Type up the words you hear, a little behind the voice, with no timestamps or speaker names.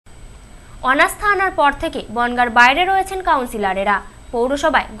অনাস্থা আনার পর থেকে বনগাঁর বাইরে রয়েছেন কাউন্সিলরেরা।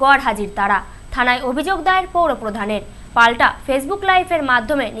 পৌরসভায় গড় হাজির তারা। থানায় অভিযোগ দায়ের পৌর প্রধানের। পাল্টা ফেসবুক লাইভের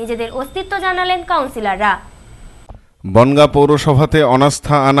মাধ্যমে নিজেদের অস্তিত্ব জানালেন কাউন্সিলররা। বনগাঁ পৌরসভাতে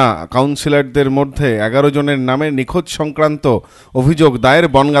অনাস্থা আনা কাউন্সিলরদের মধ্যে 11 জনের নামে নিখোঁজ সংক্রান্ত অভিযোগ দায়ের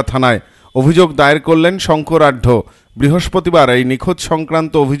বনগাঁ থানায়। অভিযোগ দায়ের করলেন শঙ্কর আঢ্য। বৃহস্পতিবার এই নিখোঁজ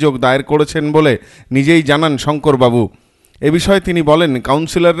সংক্রান্ত অভিযোগ দায়ের করেছেন বলে নিজেই জানান শঙ্করবাবু। এ বিষয়ে তিনি বলেন,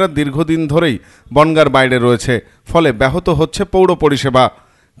 কাউন্সিলররা দীর্ঘদিন ধরেই বনগাঁর বাইরে রয়েছে, ফলে ব্যাহত হচ্ছে পৌর পরিষেবা।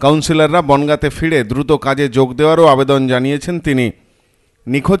 কাউন্সিলররা বনগাঁতে ফিরে দ্রুত কাজে যোগ দেওয়ারও আবেদন জানিয়েছেন তিনি।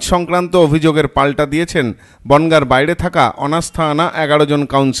 নিখোঁজ সংক্রান্ত অভিযোগের পাল্টা দিয়েছেন বনগাঁর বাইরে থাকা অনাস্থা আনা 11 জন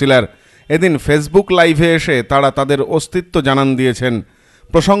কাউন্সিলর। এদিন ফেসবুক লাইভে এসে তারা তাদের অস্তিত্ব জানান দিয়েছেন।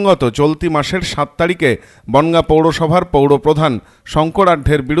 প্রসঙ্গত, চলতি মাসের 7 তারিখে বনগাঁ পৌরসভার পৌরপ্রধান শঙ্কর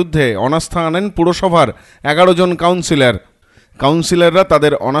আঢ্যের বিরুদ্ধে অনাস্থা আনেন পুরসভার 11 জন কাউন্সিলর। কাউন্সিলররা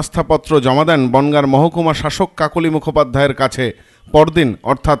তাদের অনাস্থাপত্র জমা দেন বনগাঁর মহকুমা শাসক কাকলি মুখোপাধ্যায়ের কাছে। পরদিন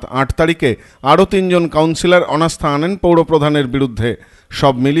অর্থাৎ 8 তারিখে আরও 3 জন কাউন্সিলর অনাস্থা আনেন পৌরপ্রধানের বিরুদ্ধে।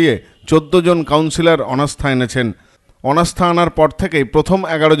 সব মিলিয়ে 14 জন কাউন্সিলর অনাস্থা এনেছেন। অনাস্থা আনার পর থেকেই প্রথম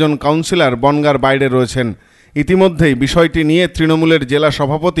 11 জন কাউন্সিলর বনগাঁর বাইরে রয়েছেন। ইতিমধ্যেই বিষয়টি নিয়ে তৃণমূলের জেলা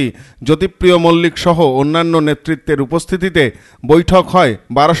সভাপতি জ্যোতিপ্রিয় মল্লিক সহ অন্যান্য নেতৃত্বের উপস্থিতিতে বৈঠক হয়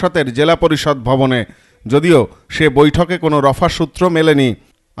বারাসতের জেলা পরিষদ ভবনে। যদিও সে বৈঠকে কোনো রফা সূত্র মেলেনি।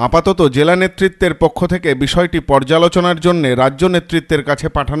 আপাতত জেলা নেতৃত্বের পক্ষ থেকে বিষয়টি পর্যালোচনার জন্য রাজ্য নেতৃত্বের কাছে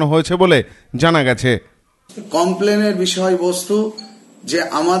পাঠানো হয়েছে বলে জানা গেছে। কমপ্লেনের বিষয়বস্তু যে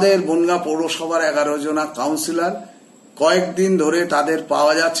আমাদের বনগাঁ পৌরসভার 11 জনা কাউন্সিলর কয়েকদিন ধরে তাদের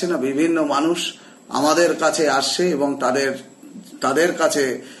পাওয়া যাচ্ছে না। বিভিন্ন মানুষ আমাদের কাছে আসছে এবং তাদের কাছে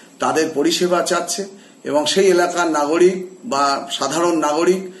তাদের পরিষেবা চাচ্ছে, এবং সেই এলাকার নাগরিক বা সাধারণ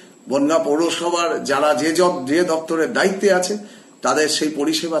নাগরিক বনগাঁ পৌরসভার যারা যে দপ্তরের দায়িত্বে আছে তাদের সেই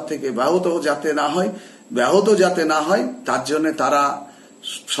পরিষেবা থেকে ব্যাহত যাতে না হয় তার জন্য তারা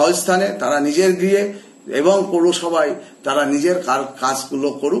স্বস্থানে, তারা নিজের গৃহে এবং পৌরসভায় তারা নিজের কাজগুলো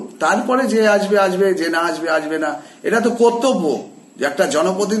করুক। তারপরে যে আসবে আসবে, যে না আসবে না। এটা তো কর্তব্য, যে একটা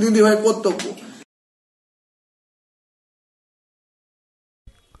জনপ্রতিনিধি হয়ে কর্তব্য।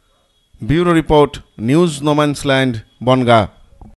 Bureau report, news no man's land, Bongaon.